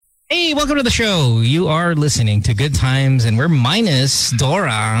Hey, welcome to the show. You are listening to Good Times, and we're minus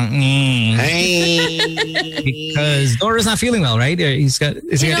Dora. Hey. Because Dora's not feeling well, right? How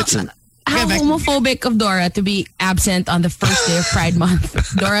homophobic of Dora to be absent on the first day of Pride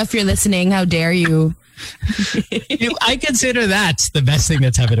Month. Dora, if you're listening, how dare you? I consider that the best thing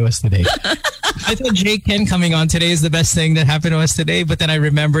that's happened to us today. I thought Jake Ken coming on today is the best thing that happened to us today, but then I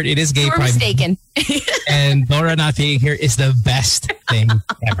remembered it is Gay We're Pride. mistaken. And Dora not being here is the best thing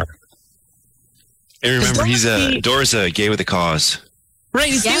ever. And remember, Dora's a gay with a cause.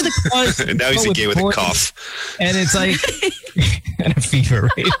 Right, he's gay with a cause. And now he's a gay with a cough. And it's like, and a fever,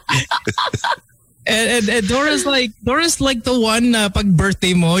 right? And Dora's like the one pag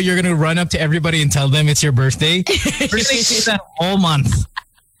birthday mo, you're gonna run up to everybody and tell them it's your birthday. Birthday is that all month.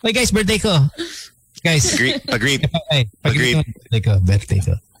 Like, guys, birthday ko. Guys. Agreed. Birthday ko.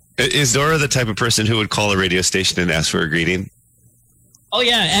 Is Dora the type of person who would call a radio station and ask for a greeting? Oh,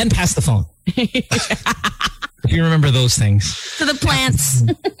 yeah, and pass the phone. If you remember those things. To the plants.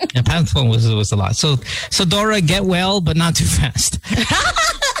 Yeah, pass the phone was a lot. So Dora, get well, but not too fast.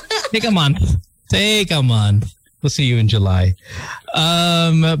 Take a month. We'll see you in July.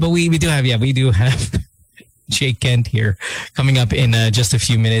 But we do have Jake Kent here coming up in just a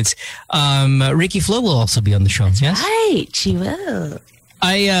few minutes. Ricky Flo will also be on the show. Yes? Right, she will.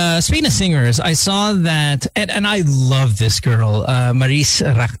 Speaking of singers, I saw that, and I love this girl, Maris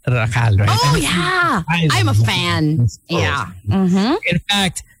Racal, right? Oh, yeah. I'm a fan. Yeah. Mm-hmm. In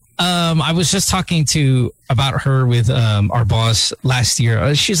fact, I was just talking about her with our boss last year.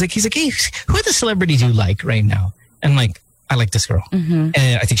 He's like, hey, who are the celebrities you like right now? And I'm like, I like this girl. Mm-hmm.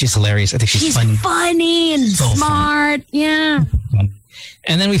 And I think she's hilarious. I think she's funny and so smart. Fun. Yeah.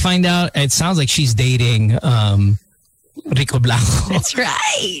 And then we find out it sounds like she's dating Rico Blanco. That's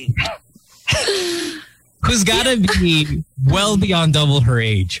right. Who's got to be well beyond double her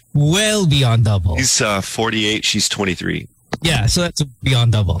age. Well beyond double. He's 48. She's 23. Yeah, so that's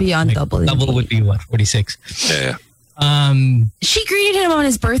beyond double. Beyond double. Double would be what, 46? Yeah. She greeted him on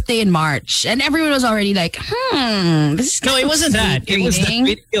his birthday in March, and everyone was already like, this is No, it wasn't that. It was the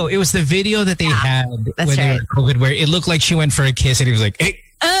video. It was the video that they had when they were COVID, where it looked like she went for a kiss, and he was like, hey,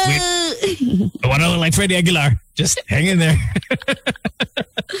 I want to look like Freddie Aguilar. Just hang in there.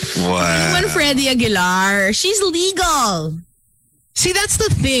 Wow. When Freddie Aguilar, she's legal. See, that's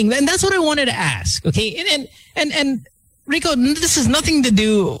the thing, and that's what I wanted to ask. Okay, and Rico, this has nothing to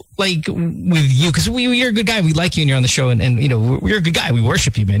do like with you, because you're a good guy. We like you, and you're on the show, and you know you're a good guy. We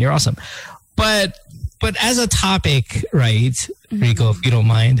worship you, man. You're awesome. But as a topic, right, Rico, if you don't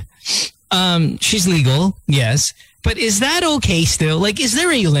mind, she's legal, yes. But is that okay still? Like, is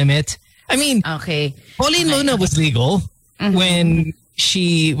there a limit? I mean, okay. Pauline Luna was legal when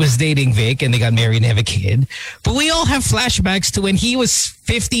she was dating Vic and they got married and have a kid. But we all have flashbacks to when he was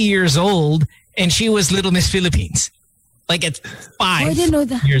 50 years old and she was Little Miss Philippines. Like at 5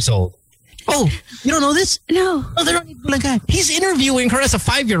 years old. Oh, you don't know this? No. Oh, they're like he's interviewing her as a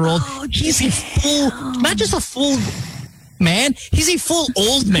 5-year-old. Oh, he's a full, not just a full man, he's a full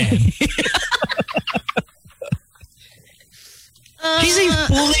old man. He's a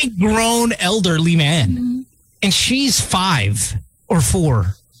fully grown elderly man. And she's 5 or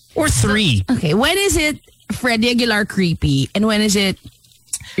 4 or 3. Okay, when is it Freddie Aguilar creepy? And when is it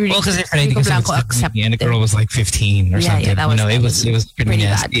Well, because Blanco accepted, and the girl was like 15 or something. Yeah, it was pretty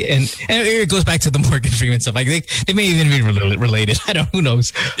nasty. And it goes back to the Morgan Freeman stuff. Like they may even be related. I don't. Who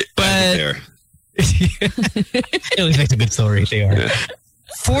knows? But it always makes a good story. They are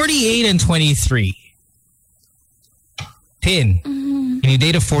 48 and 23. Tin. Can you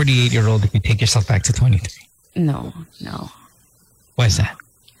date a 48-year-old if you take yourself back to 23? No. Why is that?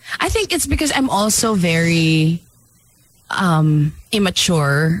 I think it's because I'm also very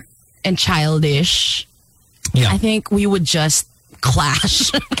immature and childish. Yeah. I think we would just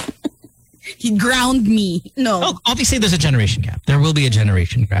clash. He'd ground me. No. Oh, obviously, there's a generation gap. There will be a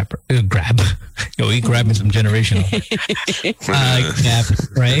generation grab. He grabbing some generational gap,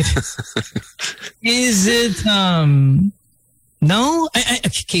 right? Is it no?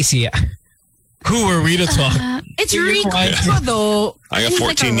 Casey, who are we to talk? It's Rico though. I got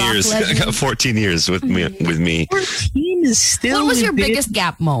 14 years. I got 14 years with me. 14 is still. What was your biggest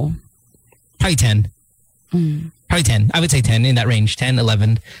gap, Mo? Probably 10. Probably 10. I would say 10, in that range. 10,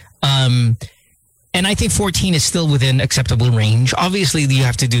 11. And I think 14 is still within acceptable range. Obviously, you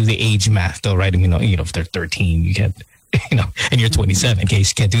have to do the age math, though, right? I mean, if they're 13, you can't, and you're 27,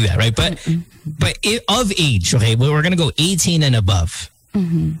 case you can't do that, right? But of age, okay, well, we're gonna go 18 and above.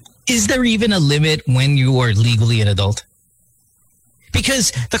 Is there even a limit when you are legally an adult?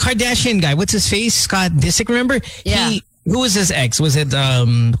 Because the Kardashian guy, what's his face? Scott Disick, remember? Yeah. who was his ex? Was it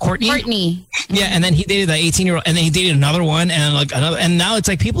Courtney? Courtney. Yeah, and then he dated the 18-year-old, and then he dated another one, and like another, and now it's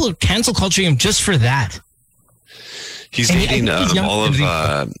like people are cancel culturing him just for that. He's dating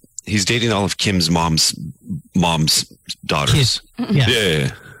he's dating all of Kim's mom's daughters.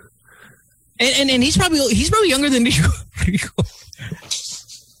 Yeah. And he's probably younger than Rico.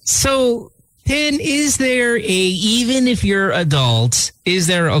 So then, is there even if you're adults, is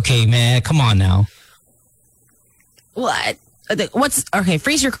there okay, man? Come on now. What?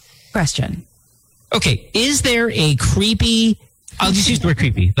 Phrase your question. Okay, is there a creepy? I'll just use the word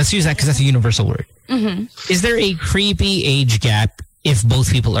creepy. Let's use that because that's a universal word. Mm-hmm. Is there a creepy age gap if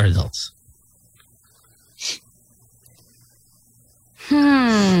both people are adults?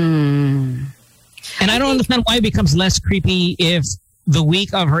 And I don't understand why it becomes less creepy if the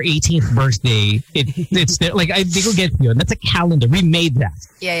week of her 18th birthday, it's there. Like, I think we'll get you. That's a calendar. We made that.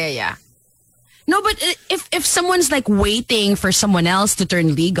 Yeah. No, but if someone's like waiting for someone else to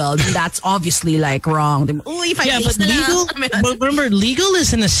turn legal, then that's obviously like wrong. But legal. But remember, legal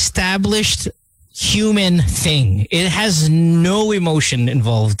is an established human thing. It has no emotion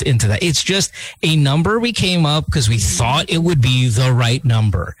involved into that. It's just a number we came up because we thought it would be the right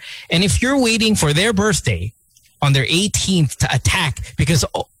number. And if you're waiting for their birthday on their 18th to attack because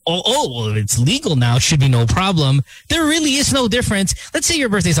well, it's legal now, it should be no problem. There really is no difference. Let's say your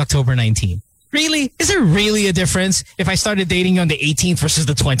birthday is October 19th. Really? Is there really a difference if I started dating you on the 18th versus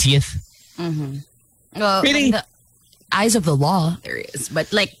the 20th? Mm-hmm. Well, really? In the eyes of the law, there is.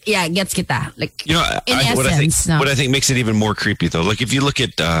 But like, yeah, gets kita. Like, what I think makes it even more creepy though, like if you look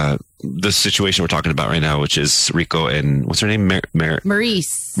at the situation we're talking about right now, which is Rico and what's her name?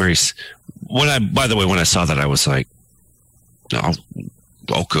 Maurice. By the way, when I saw that, I was like, oh,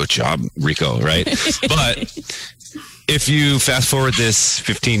 good job, Rico, right? But if you fast forward this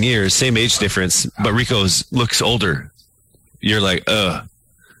 15 years, same age difference, but Rico looks older, you're like,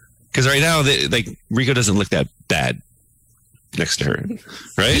 because right now, Rico doesn't look that bad next to her,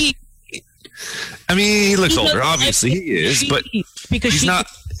 right? He looks older. Obviously, he is, but because he's not.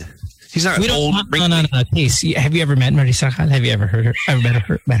 He's not old. No. Case. Have you ever met Marisa? Have you ever heard her? Ever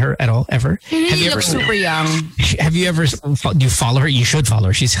met her at all? Ever? Have you ever super young? Have you ever? Do you follow her? You should follow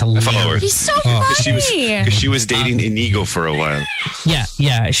her. She's hilarious. I follow her. She's so funny. Because she was dating Inigo for a while.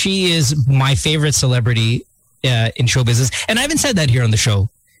 Yeah. She is my favorite celebrity in show business, and I haven't said that here on the show.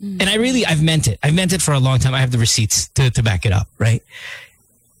 And I've meant it. I've meant it for a long time. I have the receipts to back it up, right?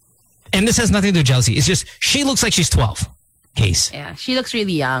 And this has nothing to do with jealousy. It's just she looks like she's 12. Case. Yeah, she looks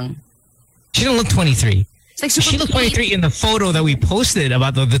really young. She don't look 23. It's like she looked 23 in the photo that we posted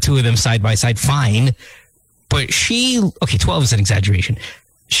about the two of them side by side. Fine. But 12 is an exaggeration.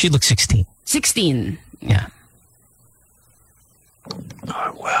 She looks 16. 16. Yeah.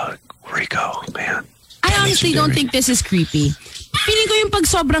 Oh, well, Rico, man. I honestly don't think this is creepy. Feeling ko yung pag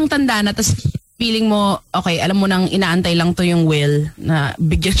sobrang tanda na, tas feeling mo, okay, alam mo nang inaantay lang to yung will na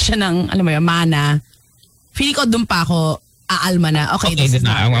bigyan siya ng, alam mo yun, mana. Feeling ko dun pa ako aalma na. Okay, then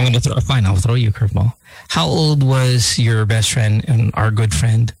I'm going to I'll throw you a curveball. How old was your best friend and our good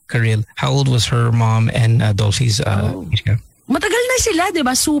friend, Karil? How old was her mom and Dolphy's age gap? Matagal na sila, di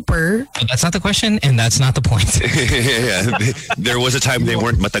ba? Super. That's not the question, and that's not the point. Yeah, there was a time they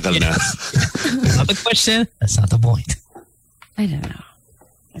weren't matagal na. That's not the question. That's not the point. I don't know.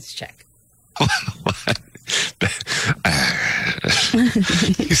 Let's check.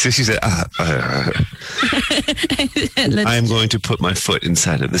 She said, I am going to put my foot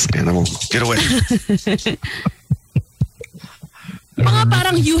inside of this animal. Get away. Mga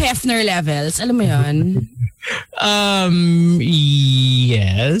parang Hugh Hefner levels. Alam mo yun?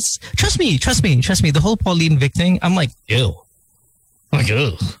 Yes. Trust me. The whole Pauline Vic thing, I'm like, ew.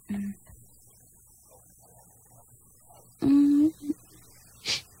 Ew.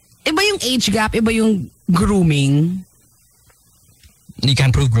 Iba yung age gap, iba yung grooming. You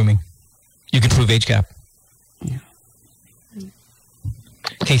can't prove grooming. You can prove age gap. Yeah.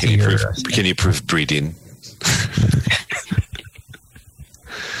 Casey, can you prove breeding?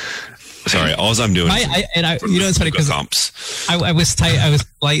 Sorry, all I'm doing it's funny because I was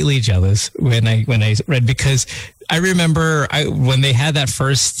slightly jealous when I read, because I remember when they had that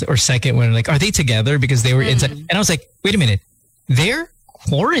first or second one, like, are they together? Because they were inside, and I was like, wait a minute, they're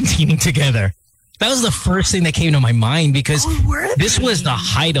quarantining together. That was the first thing that came to my mind, because this was the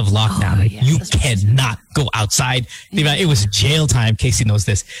height of lockdown. You cannot go outside. It was jail time. Casey knows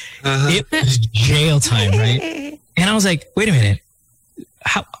this. It was jail time, right? And I was like, wait a minute.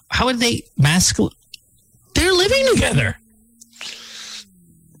 How are they They're living together.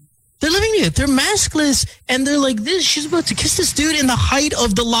 They're living together. They're maskless, and they're like this. She's about to kiss this dude in the height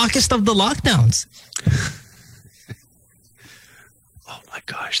of the lockest of the lockdowns. Oh my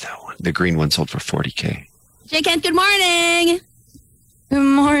gosh, that one. The green one sold for $40K. Jay Kent, good morning. Good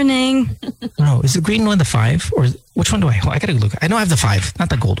morning. No, is the green one the 5? Or which one do I have? I gotta look. I know I have the 5, not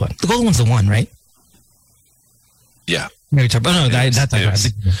the gold one. The gold one's the 1, right? Yeah. No, that's I have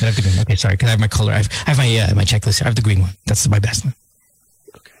the green. Okay, sorry, because I have my color. I have my checklist here. I have the green one. That's my best one.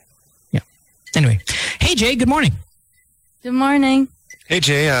 Okay. Yeah. Anyway, hey Jay, good morning. Good morning. Hey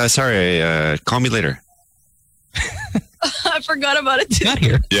Jay, sorry, call me later. I forgot about it too. Not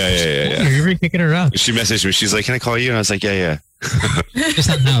here. Yeah. You're really kicking her out. She messaged me. She's like, "Can I call you?" And I was like, "Yeah." Just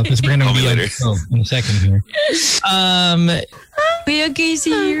not now, because we're gonna Call me be later. in a second here. Kuya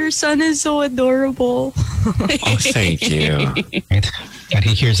Casey, your son is so adorable. Oh, thank you. God,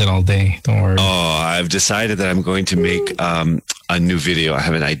 he hears it all day. Don't worry. Oh, I've decided that I'm going to make a new video. I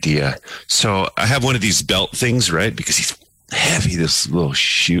have an idea. So I have one of these belt things, right? Because he's heavy, this little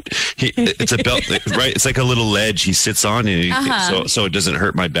shoot. It's a belt, right? It's like a little ledge he sits on, and so it doesn't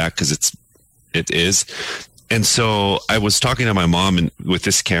hurt my back because it is. And so I was talking to my mom with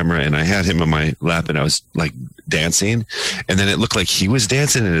this camera, and I had him on my lap, and I was like dancing, and then it looked like he was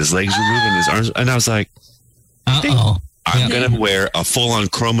dancing, and his legs were moving, his arms, and I was like, I'm gonna wear a full-on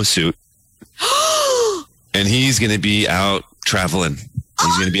chroma suit, and he's gonna be out traveling.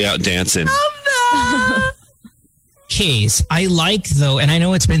 He's gonna be out dancing. Case, I like though, and I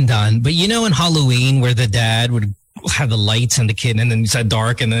know it's been done, but you know in Halloween where the dad would have the lights and the kid, and then it's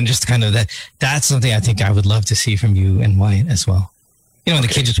dark, and then just kind of that's something I think I would love to see from you in white as well. You know, when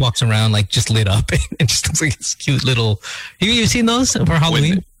the kid just walks around like just lit up and just looks like this cute little. You've seen those for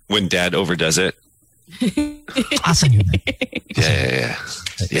Halloween? When dad overdoes it. I'll send you that. Yeah.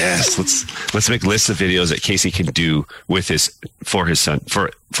 Yes, let's make lists of videos that Casey can do with for his son,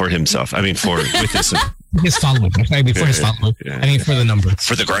 for himself. I mean, with his son. His followers. I mean, for his followers. I mean, for the numbers.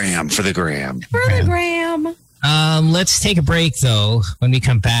 For the gram. Let's take a break though. When we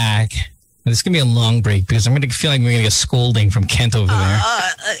come back, this is gonna be a long break because I'm gonna feel like we're gonna get scolding from Kent over there.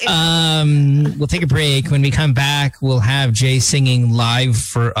 We'll take a break. When we come back, we'll have Jay singing live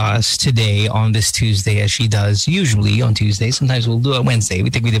for us today on this Tuesday, as she does usually on Tuesdays. Sometimes we'll do it Wednesday.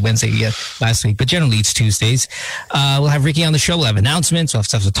 We think we did Wednesday last week, but generally it's Tuesdays. We'll have Ricky on the show. We'll have announcements. We'll have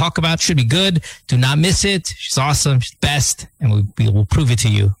stuff to talk about. Should be good. Do not miss it. She's awesome. She's the best, and we will prove it to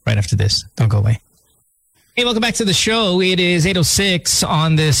you right after this. Don't go away. Hey, welcome back to the show. It is 8:06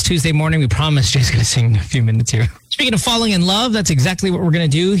 on this Tuesday morning. We promised Jay's going to sing in a few minutes here. Speaking of falling in love, that's exactly what we're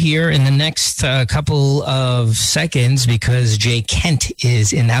going to do here in the next couple of seconds because Jay Kent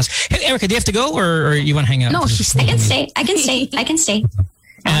is in the house. Hey, Erica, do you have to go or you want to hang out? No, I can stay.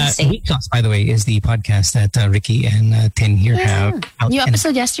 Weak Sauce, by the way, is the podcast that Ricky and Tin here have. New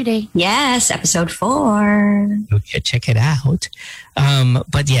episode yesterday. Yes, episode 4. Check it out.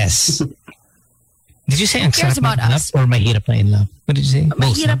 But yes. Did you say I'm cares about us? Or Mahirap Na in Love? What did you say?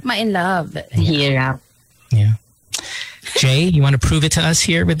 Mahirap Ma in Love. Mahirap. Yeah. Jay, you want to prove it to us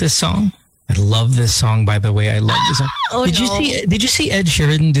here with this song? I love this song, by the way. I love this song. Did you see Ed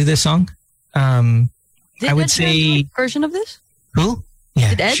Sheeran do this song? I would say version of this. Who? Yeah.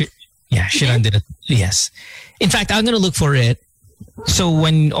 Did Ed? Sheeran did it. Yes. In fact, I'm going to look for it. So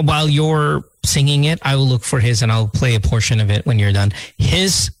while you're singing it, I will look for his and I'll play a portion of it when you're done.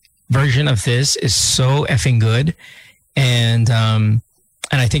 His version of this is so effing good, and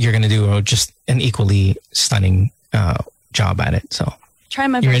I think you're going to do just an equally stunning job at it. So try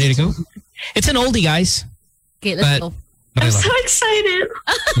my best. You ready to go? It's an oldie, guys. Okay, let's go. I'm so excited.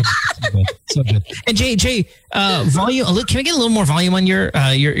 So good. And Jay, volume. Can we get a little more volume on your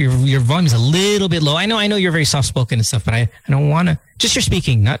volume is a little bit low. I know you're very soft spoken and stuff, but I don't want to. Just your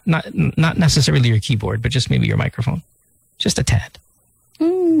speaking, not necessarily your keyboard, but just maybe your microphone, just a tad.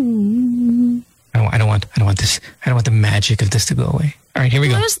 I don't want this. I don't want the magic of this to go away. All right, here we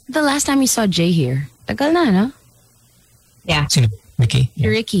go. When was the last time you saw Jay here? Tagal na, no? Yeah. Sino? Ricky? Yeah.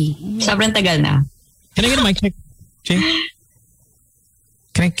 Ricky. Sobrang tagal na. Can I get a mic check, Jay?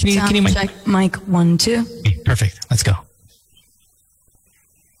 Can you mic check? Mic 1, 2. Okay, perfect. Let's go.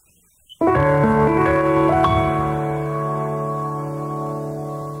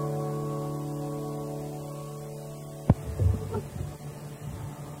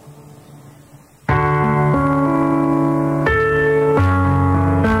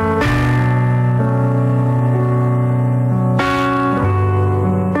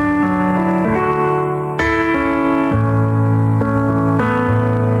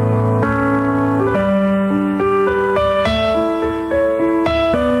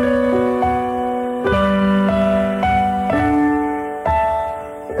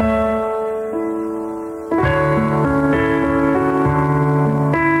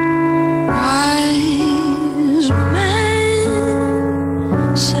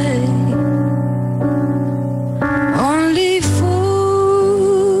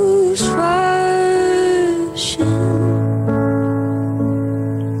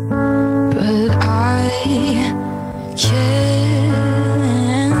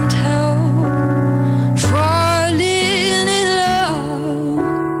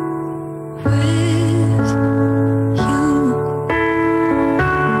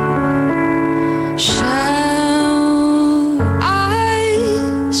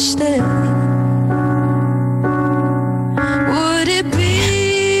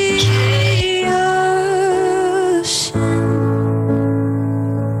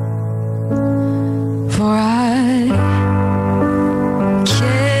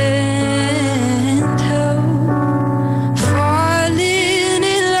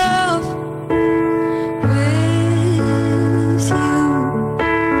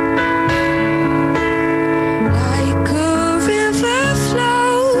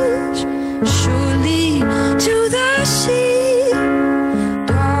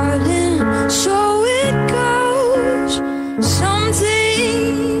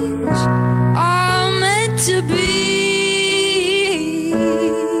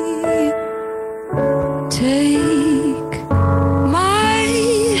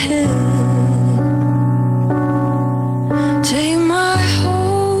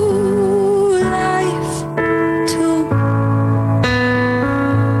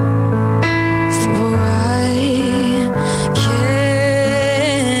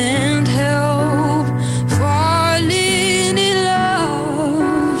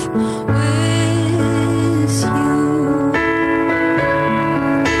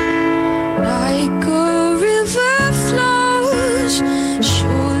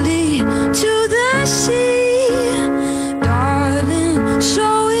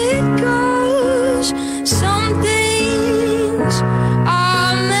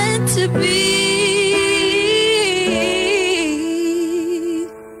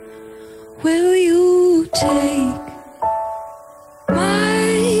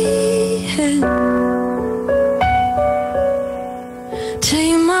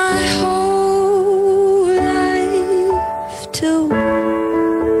 take my whole life too.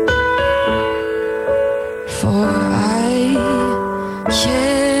 For I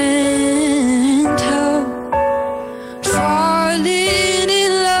can't help falling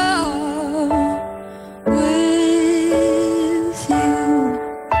in love with you.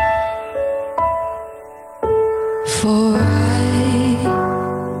 For I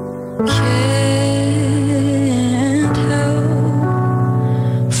can't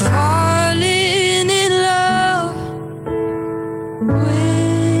help falling in love with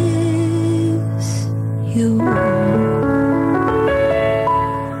you.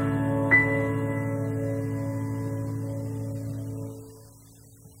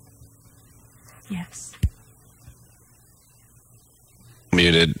 Yes.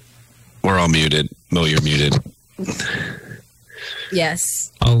 Muted. We're all muted. Mo, you're muted.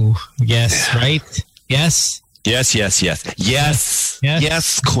 Yes. Oh, yes, right? Yes. Yes, yes, yes. Yes. Yes.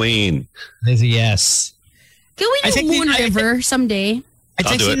 Yes, queen. There's a yes. Can we do Moon River someday?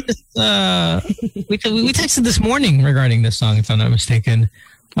 I'll do it. This, we texted this morning regarding this song, if I'm not mistaken.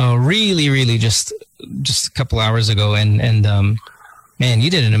 Really, just a couple hours ago, and man, you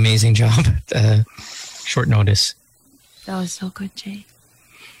did an amazing job at short notice. That was so good, Jay.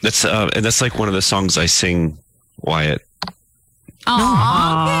 That's and that's like one of the songs I sing, Wyatt.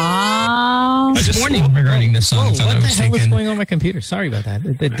 Aww. This morning regarding this song, if I'm not mistaken. What the hell was going on my computer? Sorry about that.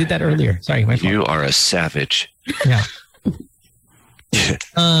 I did that earlier. Sorry, my fault. You are a savage. Yeah.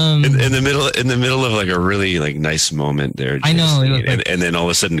 In the middle of like a really like nice moment there. I know. And then all of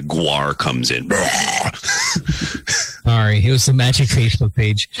a sudden Guar comes in. Sorry, it was the magic Facebook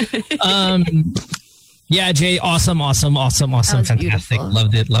page. Yeah, Jay, awesome, fantastic. Beautiful.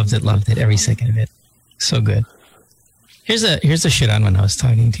 Loved it, every second of it. So good. Here's a Shiran one I was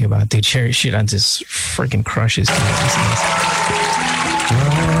talking to you about. Dude, Shiran just freaking crushes.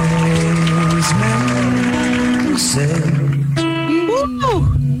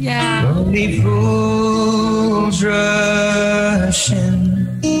 Yeah. Only fools rush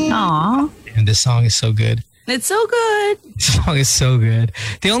in. Aww. And this song is so good. It's so good. This song is so good.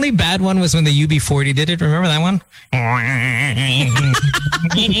 The only bad one was when the UB40 did it. Remember that one?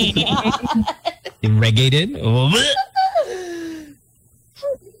 Reggae did.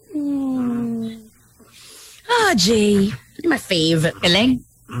 Jay. You're my fave.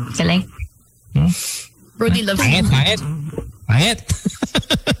 Feeling? Brody loves Quiet.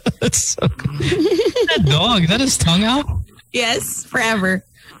 That's so good. That dog, is that his tongue out? Yes, forever.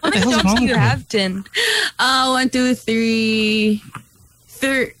 How many hell's dogs wrong do you with have, Tin? 1, 2, 3.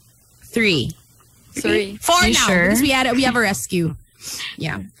 3. 3. 4 You now. sure? Because we have a rescue.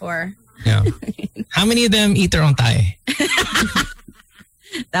 Yeah, 4. Yeah. How many of them eat their own tae?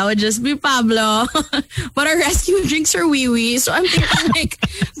 That would just be Pablo. But our rescue drinks her wee-wee. So I'm thinking like,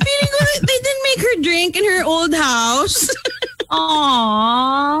 feeling ko they didn't make her drink in her old house.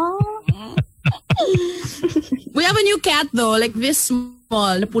 Aww. We have a new cat though, like this small.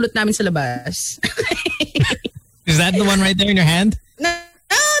 Napulot namin sa labas. Is that the one right there in your hand? No,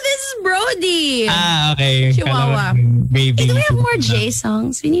 this is Brody. Ah, okay. Chihuahua. Baby. Hey, do we have more J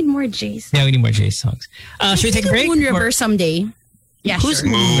songs? We need more J songs. Yeah, we need more Jay songs. Should we take a break? Moon River someday. Yeah, Who's sure.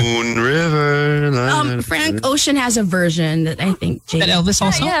 Moon River. Frank Ocean has a version that I think Jay. That Elvis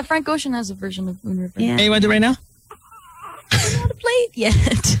also? Yeah, Frank Ocean has a version of Moon River. Yeah. Hey, you want to do it right now? I don't want to play it yet.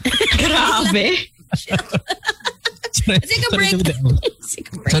 Grabe. Take a break. So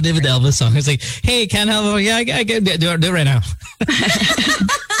I did with the Elvis song. It's like, hey, can't help it. Yeah, I can do it right now.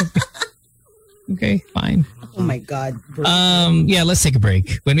 Okay, fine. Oh my God. Yeah, let's take a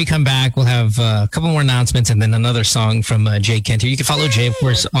break. When we come back, we'll have a couple more announcements and then another song from Jay Kent. You can follow Jay, of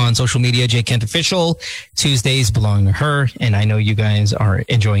course, on social media, Jay Kent Official. Tuesdays belong to her, and I know you guys are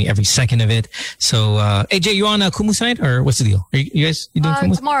enjoying every second of it. So, hey, Jay, you on Kumu tonight, or what's the deal? Are you guys doing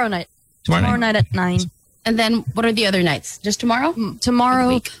Kumu? Tomorrow night. Tomorrow night at 9. And then what are the other nights? Just tomorrow?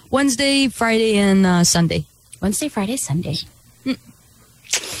 Tomorrow, Wednesday, Friday, and Sunday. Wednesday, Friday, Sunday.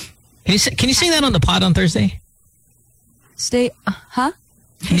 Can you sing that on the pod on Thursday? Huh?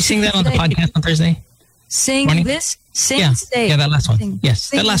 Can you sing that on the podcast on Thursday? Sing Morning? this? Sing, Yeah, stay. yeah, that last one. Sing. Yes,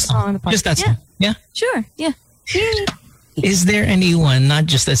 Sing that last the song on song. the podcast. Just that Yeah. song. Yeah. Sure, yeah. Is there anyone not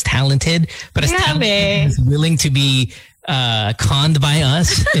just as talented, but as talented as willing to be conned by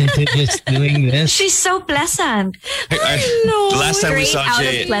us into just doing this? She's so pleasant. The last time we Straight saw out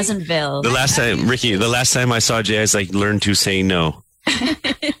Jay, of Pleasantville. the last time I saw Jay, I was like, learn to say no.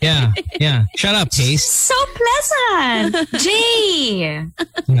 Yeah. Shut up, Case. So pleasant. Jay.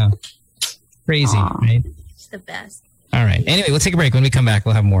 No. Crazy, right? It's the best. All right. Anyway, we'll take a break. When we come back,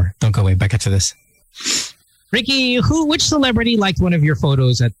 we'll have more. Don't go away. Back after this. Ricky, which celebrity liked one of your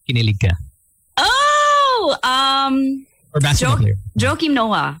photos at Kinilig Ka? Or basketball player? Joakim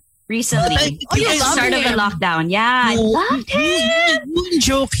Noah recently. At the start of the lockdown. Yeah, I loved him. You and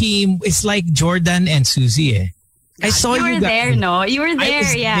Joakim is like Jordan and Susie. I saw You you were guys. there, no? You were there,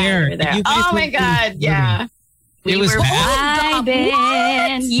 was yeah. there. You were there. You guys Oh were my God, yeah. It was bad.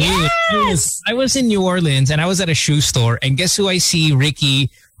 Vibing. Yes. I was in New Orleans and I was at a shoe store, and guess who I see?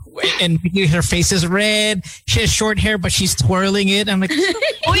 Ricky. And Ricky, her face is red. She has short hair, but she's twirling it. I'm like,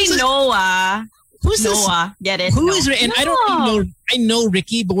 Uy, Noah. who's this? Noah. Get it? Who is it? And I don't even know. I know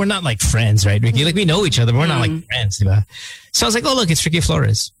Ricky, but we're not like friends, right, Ricky? Like we know each other, but we're not like friends. Diba? So I was like, oh, look, it's Ricky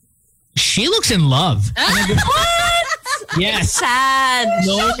Flores. She looks in love. What? Yes. Sad.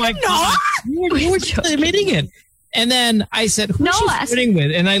 No, my God. You were just admitting it. And then I said, who's she Noah. flirting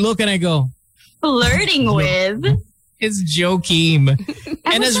with? And I look and I go, Flirting with. it's Joakim.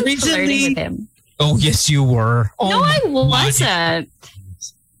 I And as wasn't flirting recently, with him. oh, yes, you were. Oh, No, I my God. wasn't.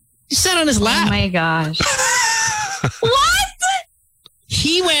 You sat on his Oh lap. my gosh.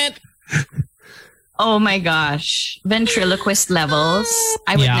 He went, Oh my gosh. Ventriloquist levels.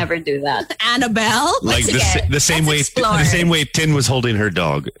 I would Yeah. never do that. Annabelle. Like the same way explore. the same way Tin was holding her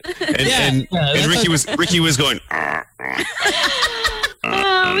dog, and Ricky was going.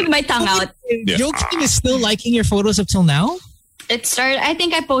 With my tongue out. Yeah. Joakim is still liking your photos up till now? It started, I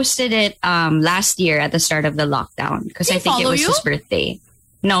think I posted it last year at the start of the lockdown because Did I he think it follow was you? his birthday.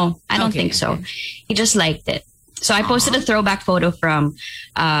 No, I don't Okay, think so. okay. He just liked it. So I posted a throwback photo from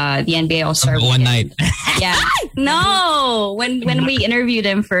the NBA All-Star One weekend. night. Yeah. No, when we interviewed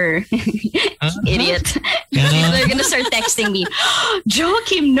him for idiot. They're gonna start texting me,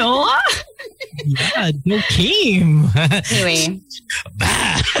 Joakim Noah. Yeah, Joakim. Anyway,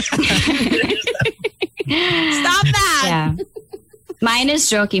 Stop that. yeah. Mine is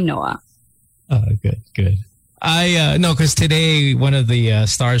Joakim Noah. Oh, good. I no, because today one of the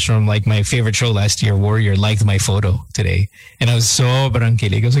stars from like my favorite show last year, Warrior, liked my photo today, and I was so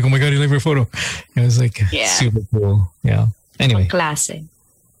kilig. I was like, oh my God, he liked my photo. It was like super cool. Yeah. Anyway, Classic.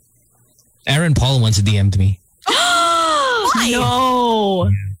 Aaron Paul once DM'd me No.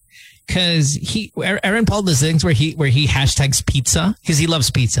 because Aaron Paul does things where he hashtags pizza because he loves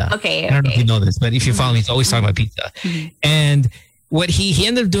pizza. Okay. I don't know if you know this, but if you follow me, he's always talking about pizza. And what he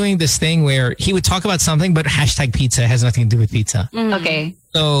ended up doing this thing where he would talk about something, but hashtag pizza has nothing to do with pizza. Okay.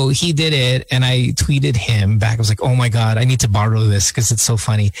 So he did it, and I tweeted him back. I was like, oh my God, I need to borrow this because it's so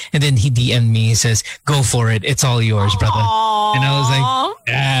funny. And then he DM'd me. He says, go for it. It's all yours, brother. And I was like,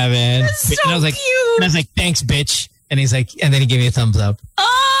 yeah, man. That's so and I was like, cute. And I was like, thanks, bitch. And he's like, and then he gave me a thumbs up.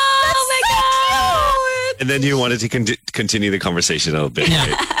 Oh my God. And then you wanted to continue the conversation a little bit,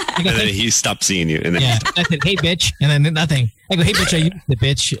 Yeah. right? And then he stopped seeing you, and then Yeah. I said, hey, bitch. And then nothing. I go, hey, bitch, I used the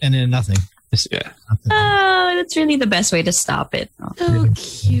bitch. And then nothing. Just yeah. nothing. Oh, that's really the best way to stop it. So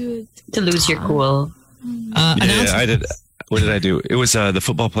cute. To lose your cool. Yeah, announcement. I did. What did I do? It was the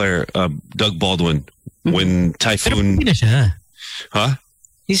football player Doug Baldwin when Typhoon. Pero siya. Huh?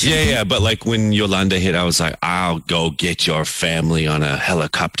 He's Yeah. But like when Yolanda hit, I was like, I'll go get your family on a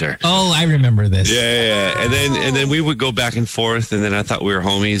helicopter. Oh, I remember this. Yeah. And then we would go back and forth, and then I thought we were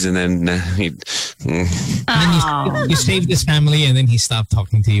homies, and then And then you saved his family, and then he stopped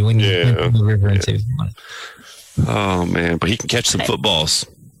talking to you when you went to the river and saved him. oh man, but he can catch some footballs.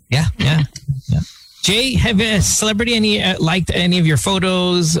 Yeah. Jay, have a celebrity liked any of your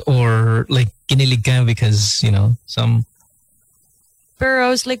photos or like kinilig ka because, some... Pero I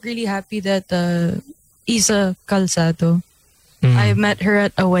was like really happy that Isa Calzado. I met her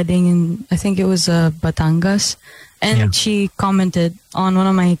at a wedding in, I think it was Batangas. And she commented on one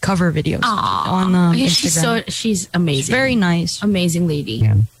of my cover videos on Instagram. She's amazing. She's very nice. Amazing lady.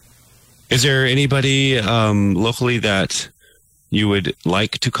 Yeah. Is there anybody locally that you would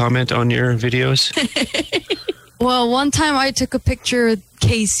like to comment on your videos? Well, one time I took a picture with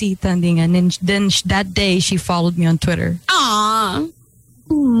Casey Tanding, and then that day she followed me on Twitter. Aww.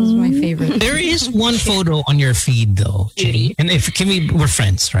 This is my favorite. There is one photo on your feed though, Jay. And we're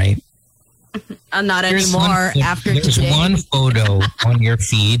friends, right? Not anymore after There's today. one photo on your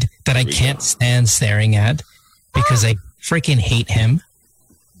feed that I can't stand staring at because I freaking hate him.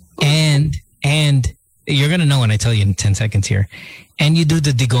 And you're going to know when I tell you in 10 seconds here. And you do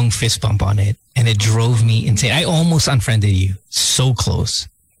the Digong fist bump on it, and it drove me insane. I almost unfriended you. So close.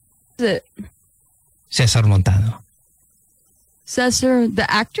 The Cesar Montano. Cesar, the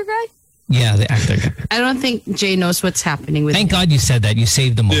actor guy? Yeah, the actor guy. I don't think Jay knows what's happening with Thank him. God you said that. You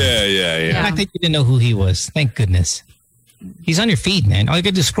saved the moment. Yeah. The fact that you didn't know who he was. Thank goodness. He's on your feed, man. All you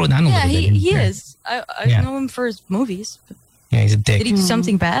got to scroll down a Yeah, little bit. he is. I Yeah. know him for his movies. Yeah, he's a dick. Did he do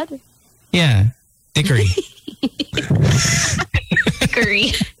something bad? Yeah. Dickery.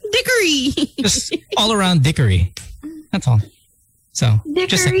 Dickery. Dickery. Just all around dickery. That's all. So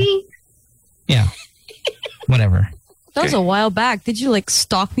Dickery. Yeah. Whatever. That was a while back. Did you like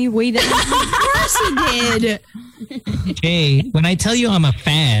stalk me way down? Of course he did. Jay, when I tell you I'm a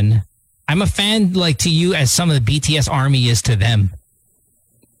fan like to you as some of the BTS army is to them.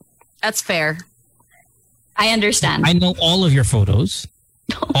 That's fair. I understand. I know all of your photos.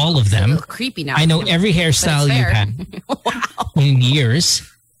 All of A them. little creepy now. I know every hairstyle you've fair. had in years.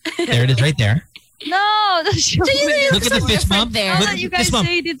 There it is right there. No, that's Look at the fist bump. there. Look that at you the guys fist bump.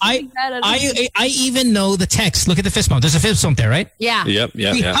 say did something bad. I even know the text. Look at the fist bump. There's a fist bump there, right? Yeah. Yep.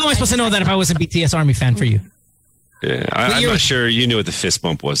 How am I supposed to know that if I was a BTS army fan for you? Yeah, I'm year not was- sure you knew what the fist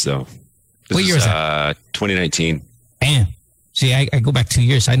bump was, though. This What year was that? 2019. Bam. See, I go back 2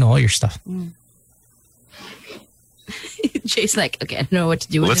 years. I know all your stuff. Jay's like, okay, I don't know what to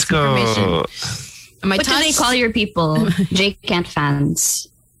do with Let's this information. go. Am I What do they touched? call your people? J Kent fans.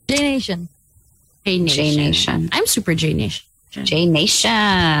 J Nation. J Nation. J Nation. I'm super J Nation. J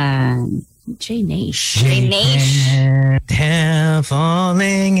Nation. J Nation. J Nation. Can't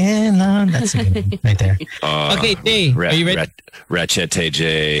falling in love. That's a good one right there. Okay, Jay, are you ready? Ratchet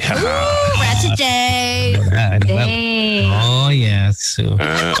J. Ratchet J. I know that. Dang. Oh, yes. So. Enjoy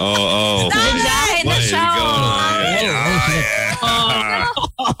the Way to show.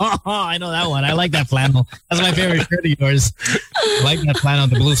 I know that one. I like that flannel. That's my favorite shirt of yours. I like that flannel,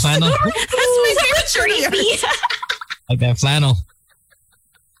 the blue flannel. That's my favorite shirt. Like that flannel.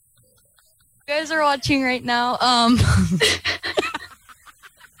 You guys are watching right now.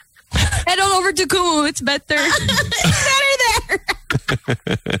 Head on over to Kumu. It's better.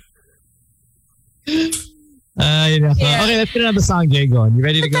 Okay, let's get another song, Jay. Going. You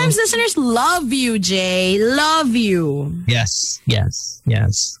ready to go? Sometimes listeners love you, Jay. Love you. Yes.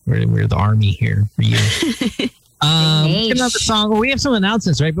 We're the army here for you. Let's get another song. Well, we have some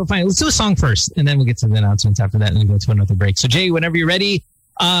announcements, right? But fine, let's do a song first, and then we'll get to the announcements after that, and then go to another break. So, Jay, whenever you're ready,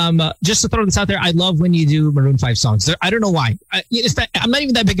 just to throw this out there, I love when you do Maroon 5 songs. I don't know why. I'm not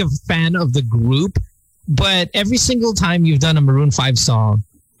even that big of a fan of the group, but every single time you've done a Maroon 5 song,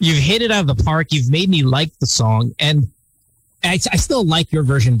 you've hit it out of the park. You've made me like the song, and I still like your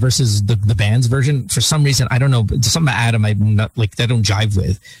version versus the band's version. For some reason, I don't know. But something about Adam, I'm not like that. I don't jive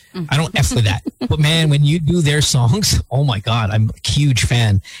with. I don't f with that. But man, when you do their songs, oh my god, I'm a huge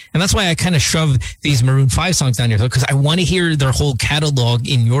fan, and that's why I kind of shove these Maroon 5 songs down your throat because I want to hear their whole catalog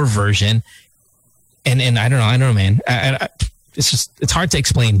in your version. And I don't know, man. It's hard to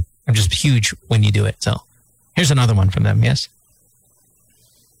explain. I'm just huge when you do it. So here's another one from them. Yes.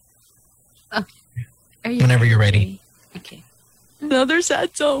 Whenever you're ready. Okay. Another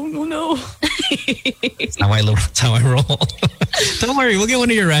sad song. Oh no. That's how I roll. Don't worry, we'll get one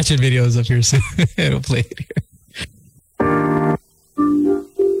of your Ratchet videos up here soon. We'll play it here.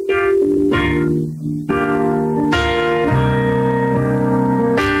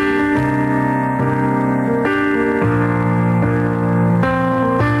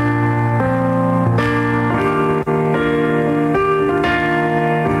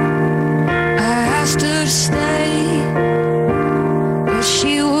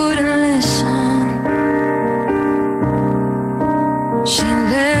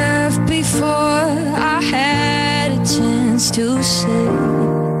 To say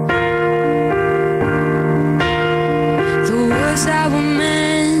the words that were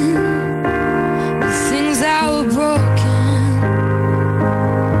meant, the things that were broken,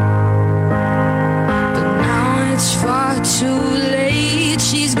 but now it's far too late.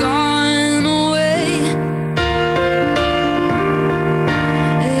 She's gone away.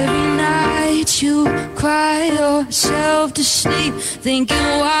 Every night you cry yourself to sleep, thinking,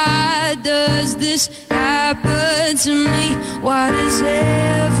 why does this happen to me? Why does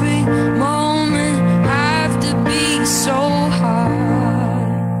every moment have to be so hard?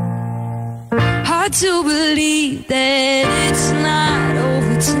 Hard to believe that it's not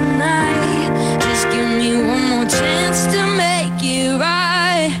over tonight. Just give me one more chance to make it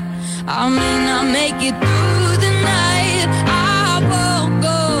right. I may not make it through the night. I won't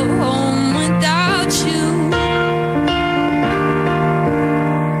go home without you.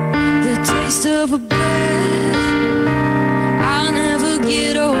 The taste of a breath I'll never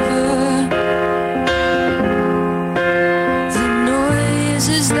get over. The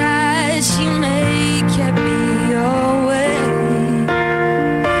noises that she made kept me awake.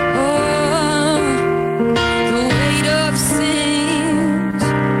 Oh, the weight of things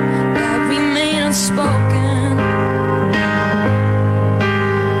that remain unspoken.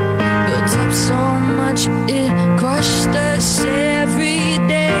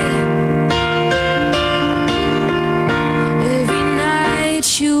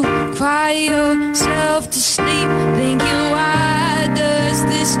 cry yourself to sleep, thinking, why does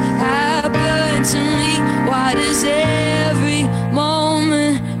this happen to me? Why does every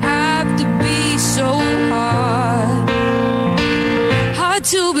moment have to be so hard? Hard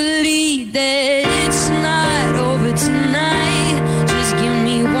to believe that it's not over tonight. Just give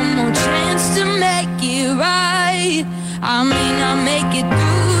me one more chance to make it right. I may not make it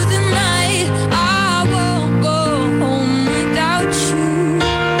through the night. I won't go home without you.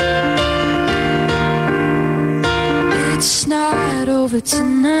 It's not over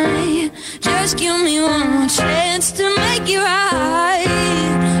tonight. Just give me one more chance to make it right.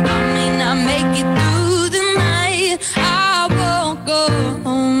 I may not make it through the night. I won't go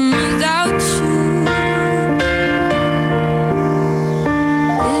home without you.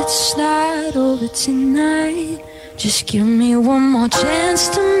 It's not over tonight. Just give me one more chance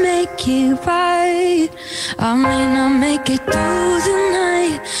to make it right. I may not make it through the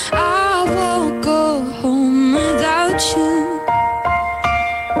night. I won't go home without you.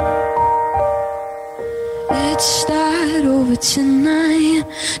 It's not over tonight.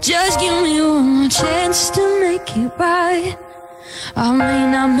 Just give me one more chance to make it right. I may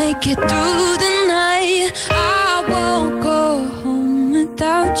not make it through the night. I won't go home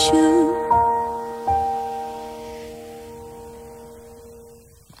without you.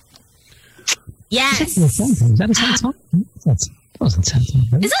 Yes. Is that a sad song? That wasn't a sad song.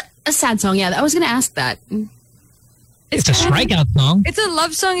 Right? Is that a sad song? Yeah, I was going to ask that. It's a strikeout song. It's a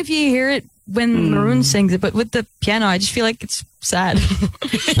love song if you hear it when Maroon sings it, but with the piano, I just feel like it's sad.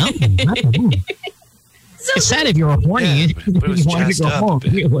 No, not at all. It's sad if you're horny. Yeah, but it was you wanted to go jazzed up a home.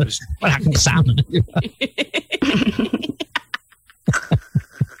 bit. It was not going to sound.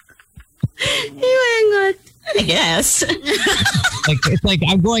 I guess. It's like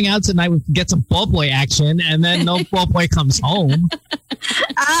I'm going out tonight to get some ball boy action, and then no ball boy comes home.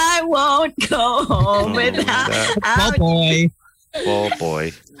 I won't go home without Ball boy. Oh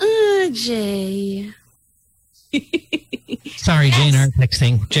boy. Jay. Sorry, Jay and I are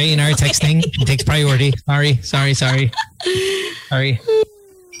texting. Jay and I are texting. It takes priority. Sorry.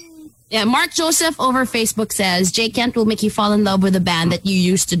 Yeah, Mark Joseph over Facebook says, Jay Kent will make you fall in love with a band that you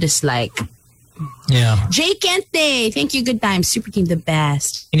used to dislike. Yeah. Jay Kente, thank you, good times. Super Team, the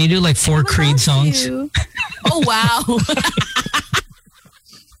best. Can you do like 4 Creed songs? Oh, wow.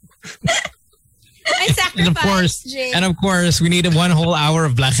 I sacrificed, and of course, we need 1 whole hour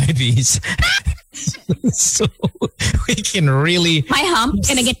of Black Eyed Peas. So we can really... My hump,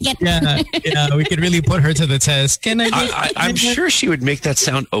 can I get... Yeah, we can really put her to the test. Can I get... I'm sure she would make that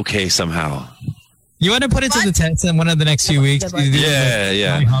sound okay somehow. You want to put it to the test in one of the next few weeks?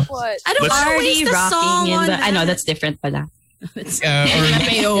 Yeah. What? I don't want to waste the song on that. I know, that's different pala.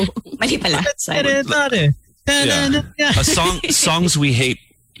 Mali pala. A songs we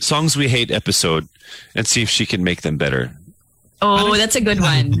hate episode, and see if she can make them better. Oh, that's a good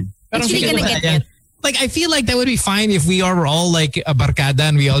one. Actually, gonna get it. Like, I feel like that would be fine if we are all like a barkada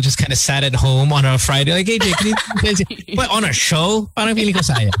and we all just kind of sat at home on a Friday. Like, hey, Jay, but on a show, parang feeling ko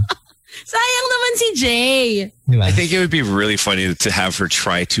sayang. Sayang naman si Jay. I think it would be really funny to have her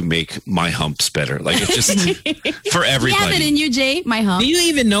try to make My Humps better. Like, it's just for everybody. You have it in you, Jay. My Humps. Do you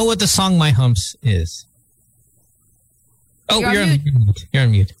even know what the song My Humps is? Oh, you're on mute. You're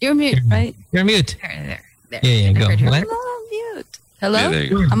on mute. You're mute, right? You're on mute. There. Yeah, go. What? Mute. Hello? Yeah, there you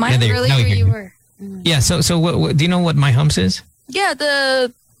go. Am I Earlier you were. Yeah, so what do you know what My Humps is? Yeah,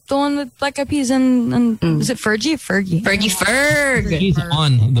 the one with Black Eyed Peas and is it Fergie? Fergie. Ferg. She's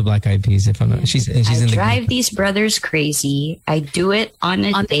on the Black Eyed Peas. If I'm not, she's I in the drive these brothers crazy. I do it on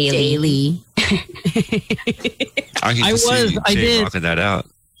a daily. I did rocking that out.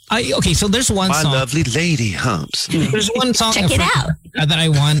 Okay, so there's one My song. lovely lady humps. There's one song. Check it out. That I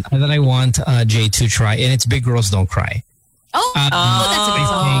want Jay to try, and it's Big Girls Don't Cry. Oh, that's a good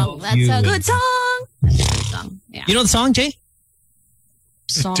song. That's a good song. Yeah. You know the song, Jay?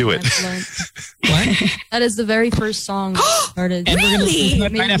 Song Do it. I've learned. What? That is the very first song I started. And we're going to listen to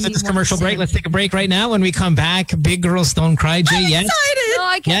it right after this commercial break. Let's take a break right now. When we come back, Big Girls Don't Cry. Jay, yes? No,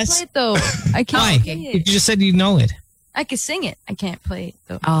 I can't play it though. I can't Why? play You it. just said you know it. I can sing it. I can't play it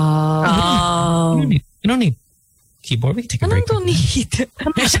though. Oh. You don't need keyboard. We can take a I break. don't need.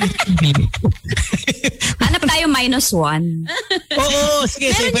 Hanap tayo -1. Oo, sige.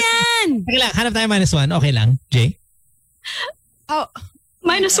 Meron yan! Okay lang, hanap tayo -1. Okay lang, Jay. Oh,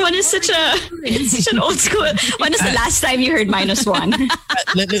 -1 is such an old school. When was the last time you heard -1?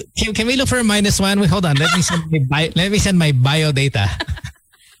 Can we look for a -1? Wait, hold on. Let me send my bio data.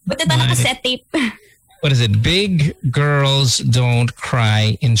 But ito naka-set tape. What is it? Big Girls Don't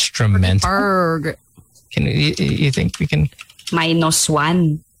Cry instrumental. Ferg. Can you think we can?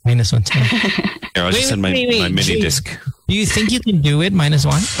 -1. Minus 110. Here, I'll just send my mini Jay, disc. Do you think you can do it minus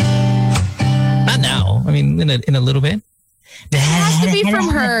 1? Not now. I mean, in a little bit. It has to be from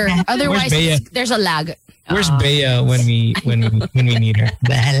her. Otherwise, Bea? there's a lag. Where's Bea when we need her?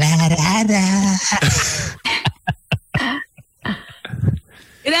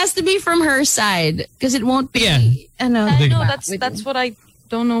 It has to be from her side because it won't be. Yeah. I know. I know that's what I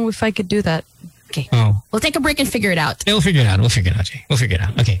don't know if I could do that. Okay. Oh. We'll take a break and figure it out. Yeah, we'll figure it out. Jay. We'll figure it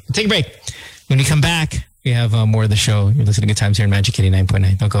out. Okay. We'll take a break. When we come back, we have more of the show. You're listening to Good Times here in Magic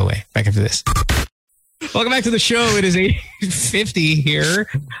 89.9. Don't go away. Back after this. Welcome back to the show. It is 8:50 here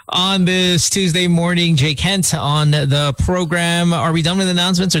on this Tuesday morning. Jay Kent on the program. Are we done with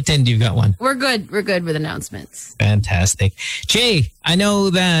announcements or Tin? Do you got one? We're good. We're good with announcements. Fantastic. Jay, I know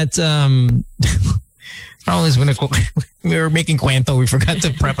that always when we were making Cuento, we forgot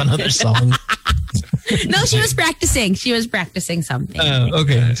to prep another song. No, she was practicing. She was practicing something.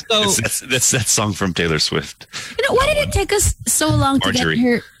 Okay. So That's that song from Taylor Swift. You know, why did it take us so long Marjorie. to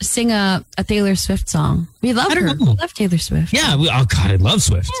get her sing a Taylor Swift song? We love I don't her. know. We love Taylor Swift. yeah, oh God, I love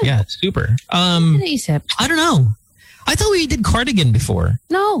Swift. Yeah, super. Naisip. I don't know. I thought we did Cardigan before,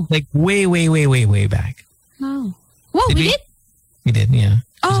 No, like way back. no. Whoa, Did we we? did? We did, yeah.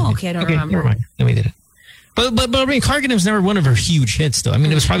 Oh, okay. I don't remember. Never mind. Then we did it. But I mean, Cardigan was never one of her huge hits, though. I mean,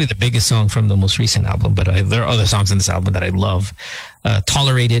 it was probably the biggest song from the most recent album, but there are other songs in this album that I love.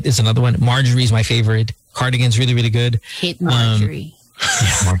 Tolerate It is another one. Marjorie's my favorite. Cardigan's really, really good. Hate Marjorie.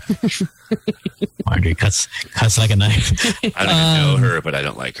 Yeah, Marjorie cuts like a knife. I don't even know her, but I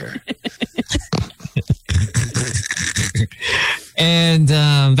don't like her. And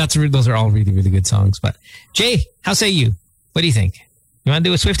those are all really, really good songs. But Jay, how say you? What do you think? You want to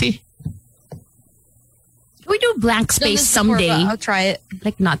do a Swiftie? We do Blank Space someday. I'll try it.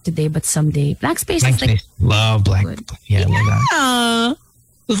 Like not today, but someday. Blank Space Blank is like Space. Love Blank. Good. Yeah, I love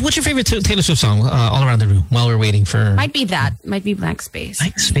that. What's your favorite Taylor Swift song? All around the room while we're waiting for might be that. Might be Blank Space.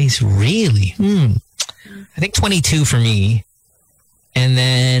 Blank Space. Really? I think 22 for me, and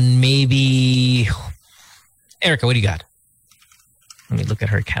then maybe Erica. What do you got? Let me look at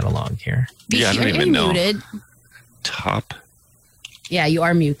her catalog here. Yeah, I don't Are you even know. muted? Top. Yeah, you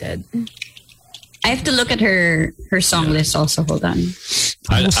are muted. I have to look at her song list also. Hold on.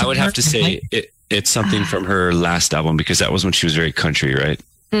 I would have to say it's something from her last album because that was when she was very country, right?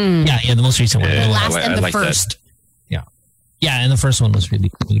 Yeah, the most recent one. Yeah. The last I and the like that. first. Yeah, and the first one was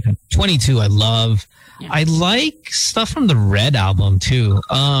really, really good. 22, I love. Yeah. I like stuff from the Red album too.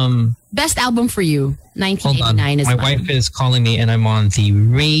 Best album for you, Hold on. 1989 is My mine. wife is calling me and I'm on the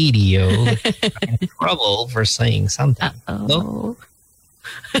radio. I'm in trouble for saying something. Oh.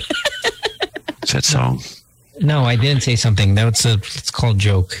 It's that song. No, I didn't say something. It's called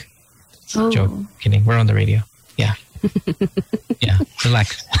joke. It's a joke. Kidding. We're on the radio. Yeah. Yeah.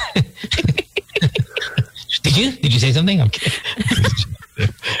 Relax. Did you say something? I'm kidding.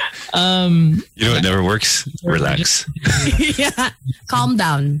 You know what never works? Relax. Yeah. Calm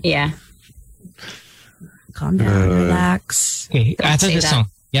down. Yeah. Calm down. Relax. Okay, after say this that. song.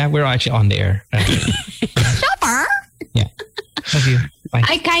 Yeah, we're actually on the air. Chopper. Yeah. Love you. Bye.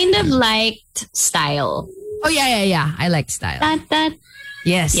 I kind of liked Style. Oh, yeah. I like Style. That.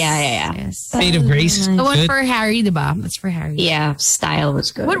 Yes. Yeah. Yes. State of Grace. The one Good. for Harry, diba? That's for Harry. Yeah, Style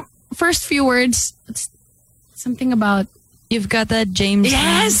was good. What first few words? It's something about You've got that James.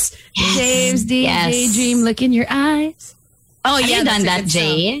 yes, James DJ Yes. Dream. Look in your eyes. Oh Have you done that's a that, good song.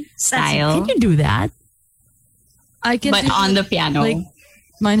 Jay? Style. Can you do that? I can But do on the it, piano. like,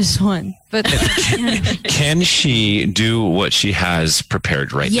 -1. But Can she do what she has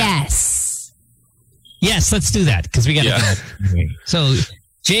prepared right now? Yes. Yes, let's do that because we got to Yeah. do it. So,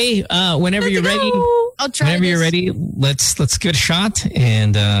 Jay, whenever you're ready, I'll try. whenever you're this. ready, let's give it a shot.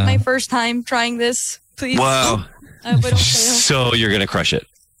 And my first time trying this. Please. Wow. I hope I don't fail. So you're going to crush it.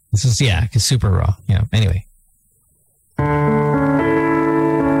 this is it's super raw. Yeah. Anyway.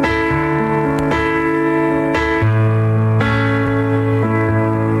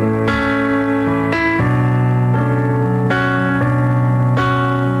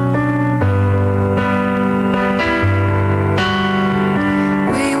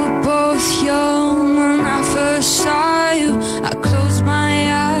 We were both young when I first saw you. I close my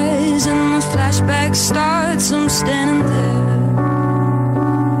eyes and my flashback starts. I'm standing there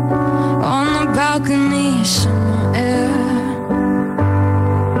on the balcony, summer air.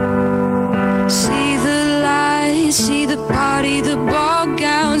 See the lights, see the party, the ball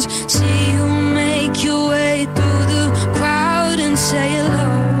gowns. See you make your way through the crowd and say hello.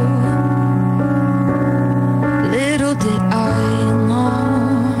 Little did I know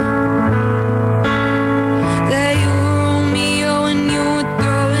that you were Romeo and you were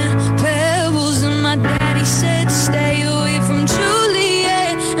throwing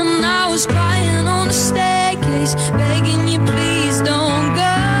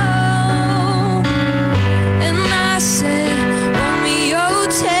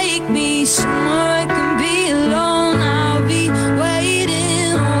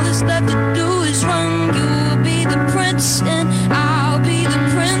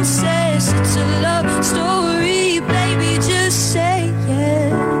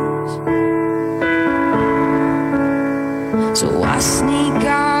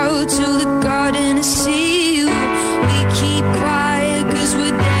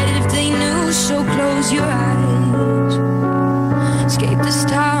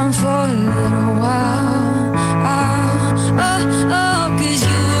down for a little while. Oh, 'cause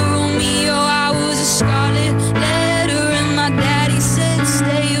you were Romeo, I was a scarlet letter, and my daddy said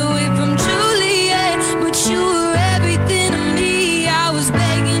stay away from Juliet, but you were everything to me. I was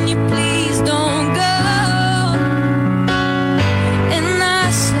begging you, please don't go. And I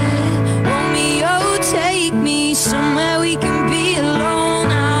said, Romeo, take me somewhere we can be alone.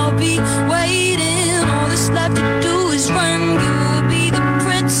 I'll be waiting. All that's left to do is run. You'll be the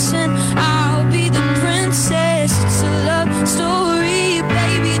prince and I'll be the princess. It's a love story,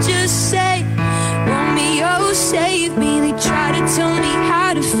 baby. Just say, Romeo, save me. They try to tell me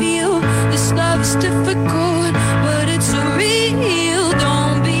how to feel. This love is difficult, but it's real.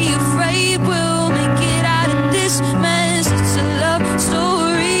 Don't be afraid, we'll make it out of this mess. It's a love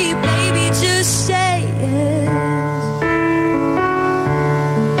story, baby. Just say it.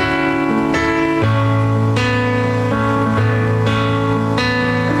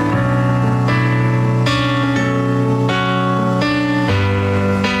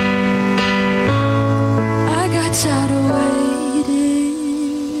 I got tired of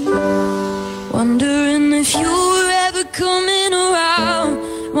waiting, wondering if you were ever coming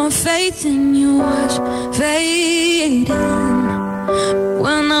around. My faith in you was fading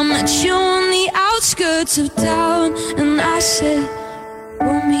when I met you on the outskirts of town, and I said,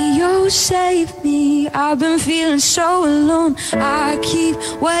 Romeo, save me. I've been feeling so alone. I keep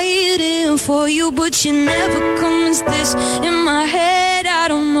waiting for you, but you never come. Is this in my head? I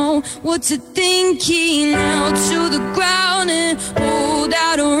don't know what to think. He knelt to the ground and pulled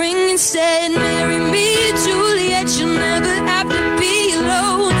out a ring and said, marry me, Juliet. You'll never have to be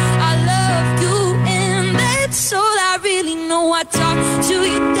alone. I love you, and that's all I really know. I talk to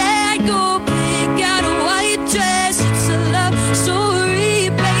your dad, go pick out a white dress. It's a love story,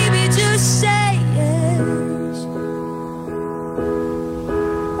 baby. Just say yes.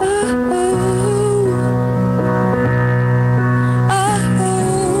 Oh, oh, oh.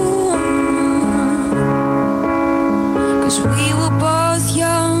 'Cause we were both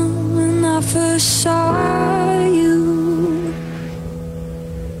young when I first saw you.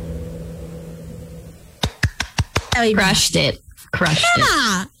 Crushed it. Crushed it.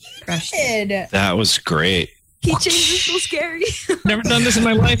 Yeah. Crushed it. That was great. Key change is so scary. Never done this in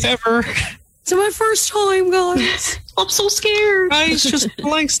my life ever. It's my first time, guys. I'm so scared. Guys, just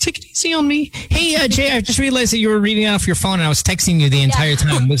relax, take it easy on me. Hey, Jay, I just realized that you were reading off your phone and I was texting you the entire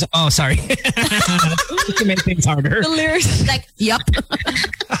time. Oh, sorry. Just to make things harder. The lyrics like, yup.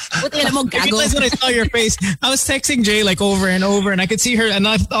 What the mo, I realized when I saw your face, I was texting Jay like over and over, and I could see her, and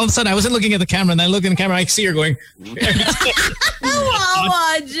all of a sudden I wasn't looking at the camera, and I look in the camera, I see her going, Wawa,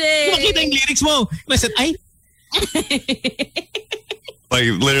 Jay. makita yung lyrics mo. And I said, ay. Like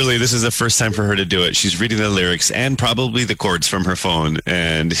literally, this is the first time for her to do it. She's reading the lyrics and probably the chords from her phone.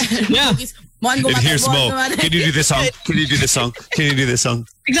 And Yeah, and here's Mo. Can you do this song? Can you do this song? Can you do this song?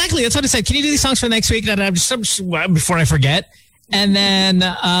 exactly. That's what I said. Can you do these songs for next week? And I'm just before I forget. And then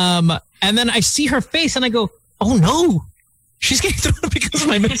I see her face, and I go, oh no, she's getting thrown because of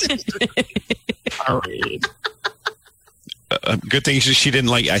my message. Sorry. Good thing she didn't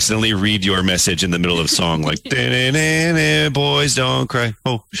like accidentally read your message in the middle of a song, like boys don't cry.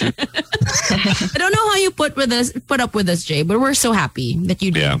 Oh shit. I don't know how you put up with us, Jay, but we're so happy that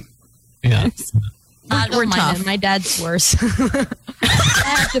you did. Yeah. Yeah. We're tough. Him. My dad's worse. I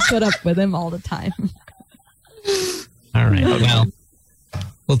have to put up with him all the time. All right. Well,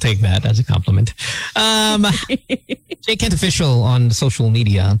 we'll take that as a compliment. Jay Kent Official on social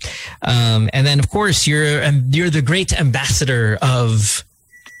media. And then, of course, you're the great ambassador of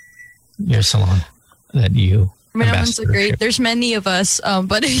your salon that you Maryland's so great. There's many of us.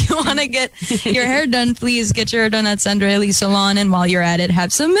 But if you want to get your hair done, please get your hair done at Sandrelli Salon. And while you're at it,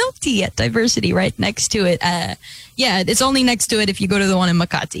 have some milk tea at Diversity right next to it. Yeah, it's only next to it if you go to the one in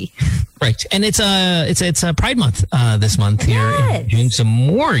Makati. Right. And it's a Pride Month this month here in June. Some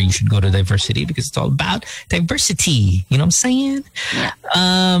more you should go to Diversity because it's all about diversity. You know what I'm saying? Yeah.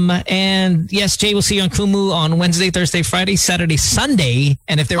 And yes, Jay will see you on Kumu on Wednesday, Thursday, Friday, Saturday, Sunday.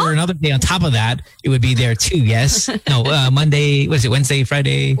 And if there were another day on top of that, it would be there too. Yes. No, Monday, was it Wednesday,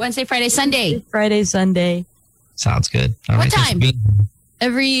 Friday? Wednesday, Friday, Sunday. Friday, Sunday. Sounds good. All What right. time?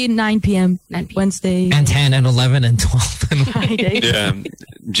 Every 9 p.m. 9 p.m. Wednesday. And 10 and 11 and 12 and Friday. Yeah.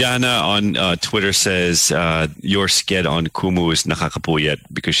 Jana on Twitter says your sked on Kumu is nakakapuyat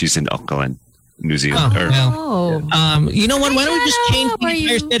because she's in Auckland, New Zealand. Oh, well. Oh. You know what? Why don't we just change the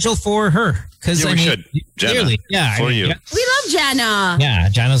entire schedule for her? Because Yeah, we should. Jana, clearly, yeah, for you. We love Jana. Yeah,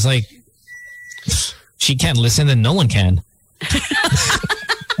 Jana's like, she can't listen, then no one can.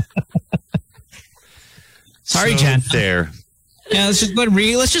 Sorry, So Jana. There. Yeah, let's just go and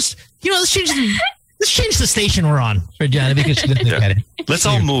let's just, let's change the station we're on for Jana because she doesn't get it. Let's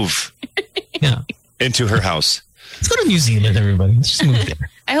all move into her house. Let's go to New Zealand, everybody. Let's just move there.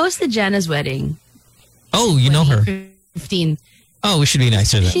 I hosted Jana's wedding. Oh, you know her. 15. Oh, we should be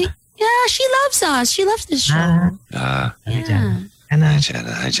nicer than that. Yeah, she loves us. She loves this show. Hi, Jana.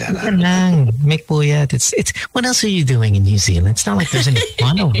 Make buyat. It's what else are you doing in New Zealand? It's not like there's any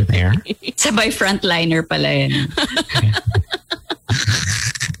fun over there. Sabay frontliner pala yan.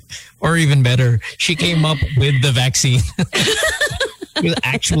 Or even better, she came up with the vaccine. She was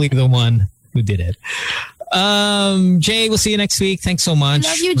actually the one who did it. Jay, we'll see you next week. Thanks so much.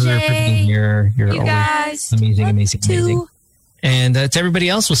 Love you, for Jay. being here. You're you guys. amazing. And to everybody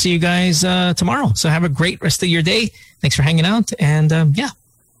else, we'll see you guys tomorrow. So have a great rest of your day. Thanks for hanging out. And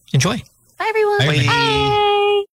enjoy. Bye, everyone. Bye. Bye.